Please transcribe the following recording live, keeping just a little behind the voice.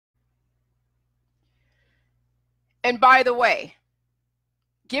And by the way,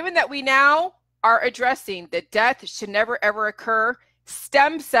 given that we now are addressing that death should never ever occur,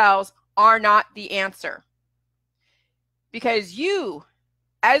 stem cells are not the answer. Because you,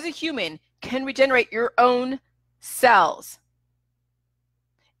 as a human, can regenerate your own cells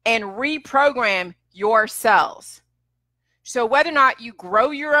and reprogram your cells. So whether or not you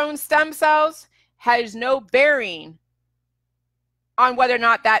grow your own stem cells has no bearing on whether or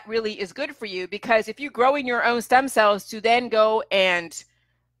not that really is good for you, because if you're growing your own stem cells to then go and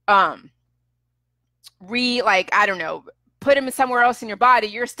I don't know, put them somewhere else in your body,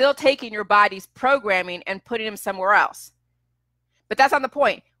 you're still taking your body's programming and putting them somewhere else. But that's not the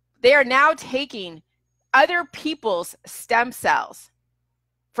point. They are now taking other people's stem cells,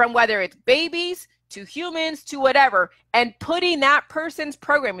 from whether it's babies to humans to whatever, and putting that person's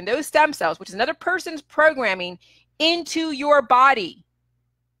programming, those stem cells, which is another person's programming, into your body.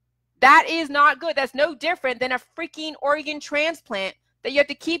 That is not good. That's no different than a freaking organ transplant that you have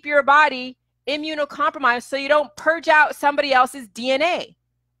to keep your body immunocompromised so you don't purge out somebody else's DNA.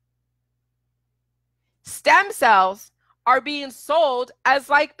 Stem cells are being sold as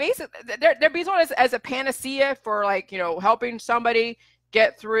like they're being sold as a panacea for, like, you know, helping somebody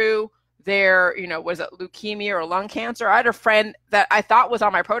get through their, you know, was it leukemia or lung cancer? I had a friend that I thought was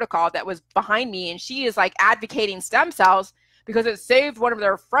on my protocol that was behind me, and she is like advocating stem cells because it saved one of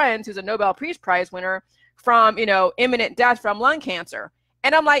their friends who's a Nobel Peace Prize winner from, you know, imminent death from lung cancer.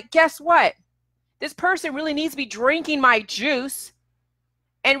 And I'm like, guess what? This person really needs to be drinking my juice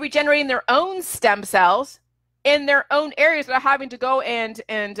and regenerating their own stem cells in their own areas without having to go and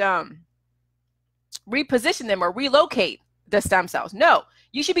reposition them or relocate the stem cells. No,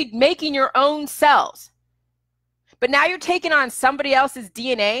 you should be making your own cells. But now you're taking on somebody else's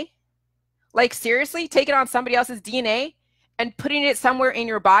DNA, like seriously, taking on somebody else's DNA and putting it somewhere in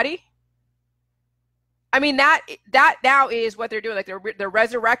your body. I mean, that now is what they're doing. Like they're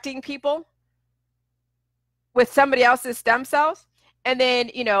resurrecting people with somebody else's stem cells. And then,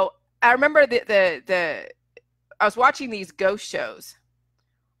 you know, I remember I was watching these ghost shows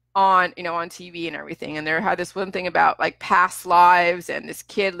on, you know, on TV and everything, and there had this one thing about like past lives, and this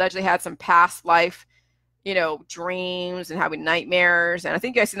kid allegedly had some past life, you know, dreams and having nightmares. And I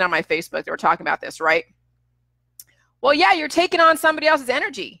think you guys seen it on my Facebook, they were talking about this, right? Well, yeah, you're taking on somebody else's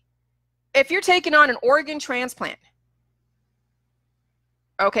energy. If you're taking on an organ transplant,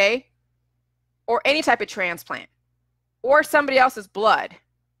 okay, or any type of transplant, or somebody else's blood,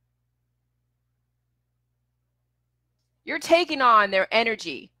 you're taking on their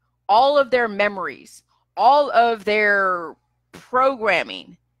energy, all of their memories, all of their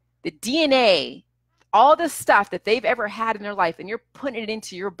programming, the DNA, all the stuff that they've ever had in their life, and you're putting it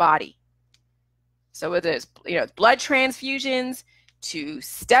into your body. So whether it's, you know, blood transfusions, to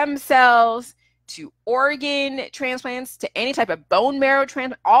stem cells, to organ transplants, to any type of bone marrow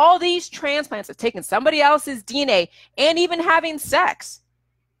transplant, all these transplants have taken somebody else's DNA, and even having sex.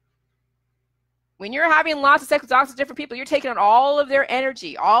 When you're having lots of sex with lots of different people, you're taking on all of their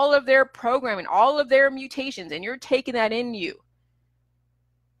energy, all of their programming, all of their mutations, and you're taking that in you.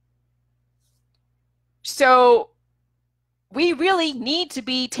 So we really need to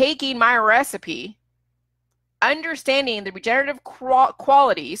be taking my recipe, understanding the regenerative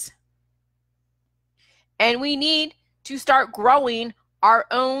qualities, and we need to start growing our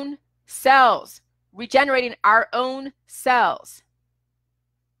own cells, regenerating our own cells,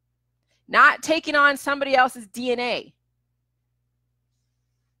 not taking on somebody else's DNA.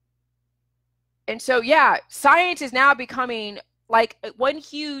 And so, yeah, science is now becoming like one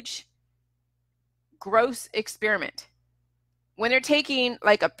huge gross experiment. When they're taking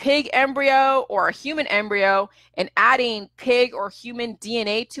like a pig embryo or a human embryo and adding pig or human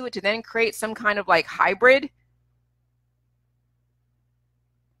DNA to it to then create some kind of like hybrid,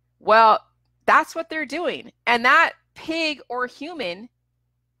 well, that's what they're doing. And that pig or human,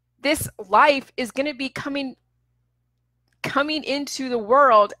 this life is going to be coming into the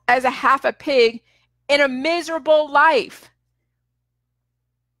world as a half a pig in a miserable life.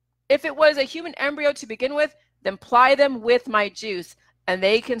 If it was a human embryo to begin with, then ply them with my juice and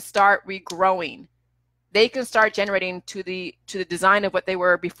they can start regrowing. They can start generating to the design of what they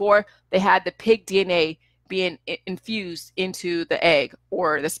were before they had the pig DNA being infused into the egg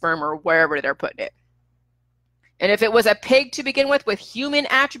or the sperm or wherever they're putting it. And if it was a pig to begin with human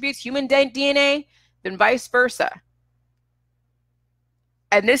attributes, human DNA, then vice versa.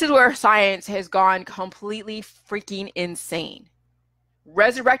 And this is where science has gone completely freaking insane.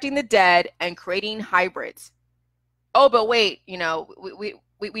 Resurrecting the dead and creating hybrids. Oh, but wait, you know,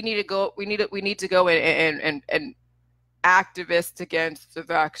 we need to go. We need to go and activist against the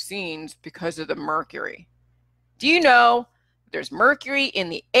vaccines because of the mercury. Do you know there's mercury in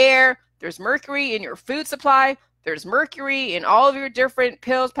the air? There's mercury in your food supply. There's mercury in all of your different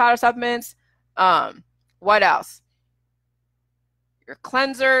pills, powder, supplements. What else? Your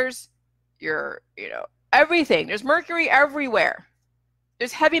cleansers, your, everything. There's mercury everywhere.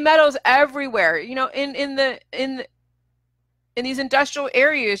 There's heavy metals everywhere. In these industrial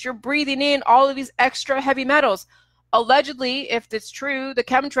areas, you're breathing in all of these extra heavy metals. Allegedly, if it's true, the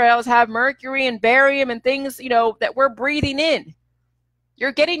chemtrails have mercury and barium and things, that we're breathing in.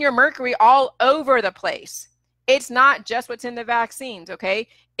 You're getting your mercury all over the place. It's not just what's in the vaccines, okay?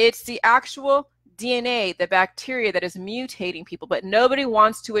 It's the actual DNA, the bacteria that is mutating people, but nobody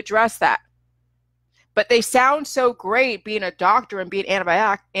wants to address that. But they sound so great being a doctor and being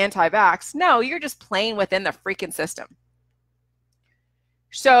anti-vax. No, you're just playing within the freaking system.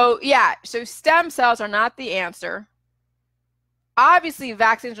 So yeah, so stem cells are not the answer. Obviously,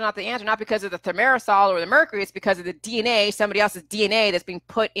 vaccines are not the answer, not because of the thimerosal or the mercury. It's because of the DNA, somebody else's DNA that's being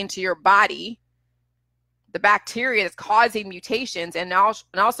put into your body, the bacteria that's causing mutations and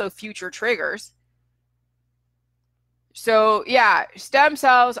also future triggers. So yeah, stem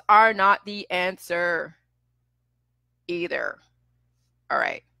cells are not the answer either. All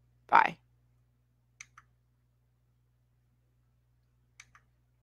right, bye.